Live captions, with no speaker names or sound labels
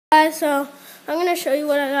Guys, so I'm going to show you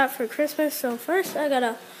what I got for Christmas. So first I got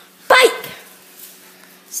a bike.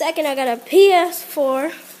 Second I got a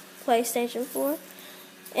Ps4, PlayStation 4.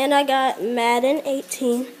 And I got Madden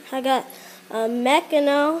 18. I got a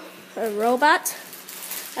Mechano, a robot.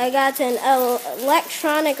 I got an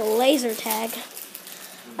electronic laser tag.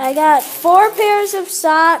 I got 4 pairs of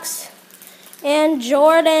socks and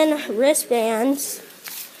Jordan wristbands.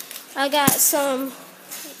 I got some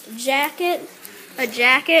a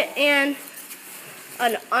jacket and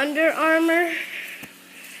an Under Armour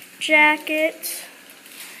jacket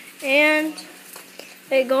and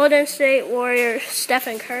a Golden State Warrior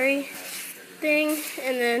Stephen Curry thing,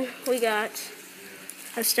 and then we got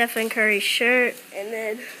a Stephen Curry shirt and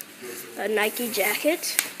then a Nike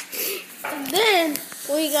jacket. And then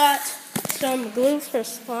we got some glue for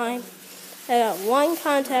slime. I got 1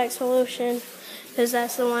 contact solution because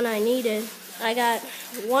that's the one I needed. I got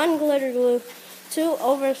 1 glitter glue, 2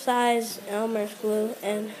 oversized Elmer's glue,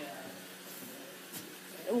 and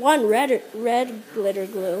 1 red glitter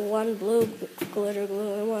glue, 1 blue glitter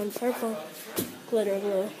glue, and 1 purple glitter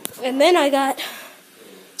glue. And then I got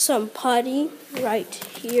some putty right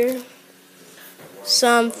here,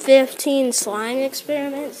 some 15 slime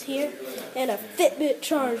experiments here, and a Fitbit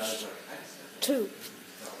charge too.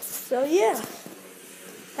 So yeah,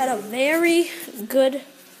 had a very good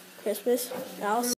Christmas.